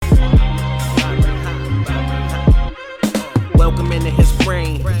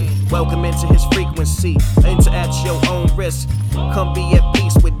brain. Welcome into his frequency. Enter at your own risk. Come be at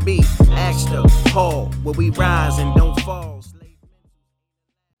peace with me. Ask the Hall, where we rise and don't fall.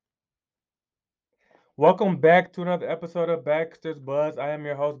 Welcome back to another episode of Baxter's Buzz. I am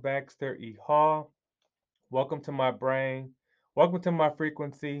your host, Baxter E. Hall. Welcome to my brain. Welcome to my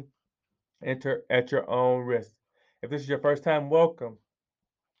frequency. Enter at your own risk. If this is your first time, welcome.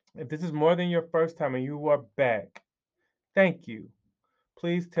 If this is more than your first time and you are back, thank you.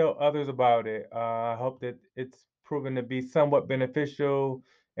 Please tell others about it. I hope that it's proven to be somewhat beneficial,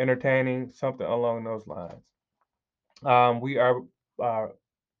 entertaining, something along those lines. We are uh,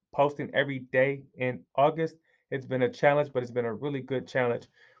 posting every day in August. It's been a challenge, but it's been a really good challenge,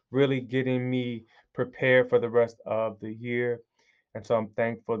 really getting me prepared for the rest of the year. And so I'm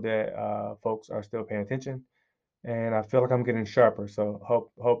thankful that folks are still paying attention, and I feel like I'm getting sharper. So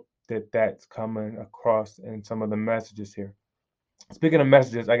hope that that's coming across in some of the messages here. Speaking of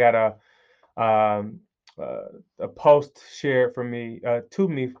messages, I got um, uh, a post shared to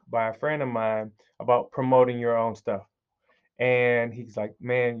me by a friend of mine about promoting your own stuff. And he's like,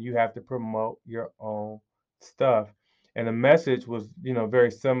 man, you have to promote your own stuff. And the message was,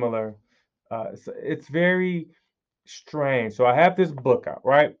 very similar. It's very strange. So I have this book out,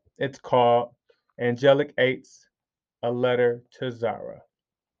 right? It's called Angelic Eights, A Letter to Zara.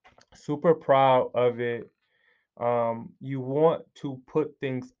 Super proud of it. You want to put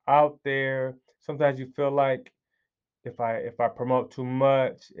things out there. Sometimes you feel like if I promote too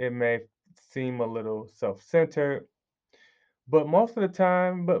much, it may seem a little self-centered. But most of the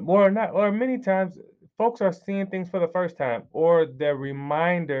time, but more or not, or many times, folks are seeing things for the first time, or the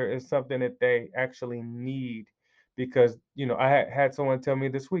reminder is something that they actually need. Because, I had someone tell me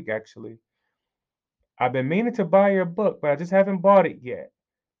this week actually, I've been meaning to buy your book, but I just haven't bought it yet.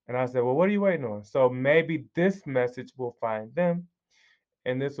 And I said, well, what are you waiting on? So maybe this message will find them,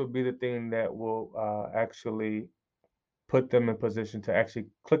 and this will be the thing that will actually put them in position to actually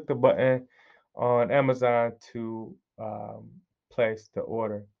click the button on Amazon to place the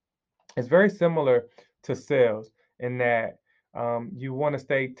order. It's very similar to sales in that you want to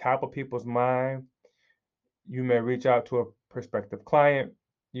stay top of people's mind. You may reach out to a prospective client.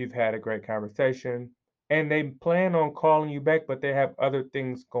 You've had a great conversation, and they plan on calling you back, but they have other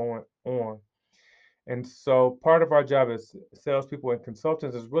things going on. And so part of our job as salespeople and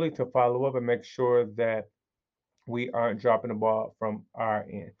consultants is really to follow up and make sure that we aren't dropping the ball from our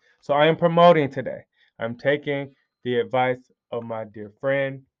end. So I am promoting today. I'm taking the advice of my dear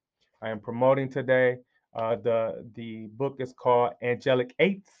friend. I am promoting today. The book is called Angelic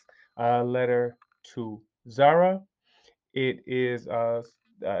Eights, A Letter to Zara. It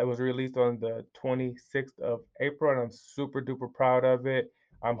was released on the 26th of April, and I'm super duper proud of it.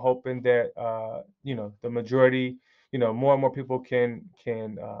 I'm hoping that the majority, more and more people can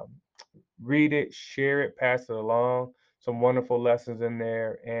read it, share it, pass it along. Some wonderful lessons in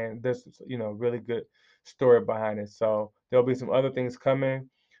there, and this is, really good story behind it. So there'll be some other things coming.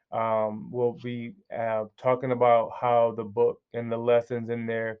 We'll be talking about how the book and the lessons in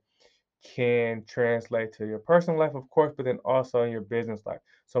there can translate to your personal life, of course, but then also in your business life.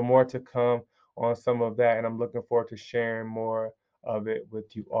 So more to come on some of that, and I'm looking forward to sharing more of it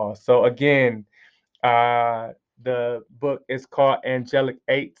with you all. So again, the book is called Angelic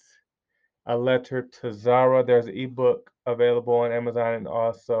Eights, A Letter to Zara. There's an ebook available on Amazon and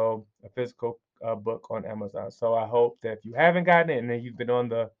also a physical book on Amazon. So I hope that if you haven't gotten it and then you've been on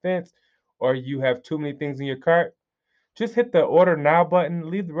the fence or you have too many things in your cart, just hit the order now button.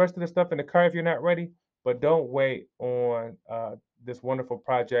 Leave the rest of the stuff in the cart if you're not ready, but don't wait on this wonderful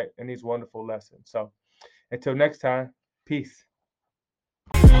project and these wonderful lessons. So until next time, peace.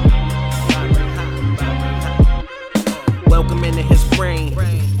 Welcome into his brain.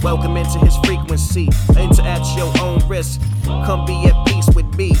 Welcome into his frequency. Enter at your own risk. Come be at peace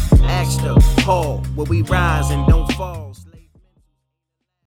with me. Ask the Hall, where we rise and don't fall.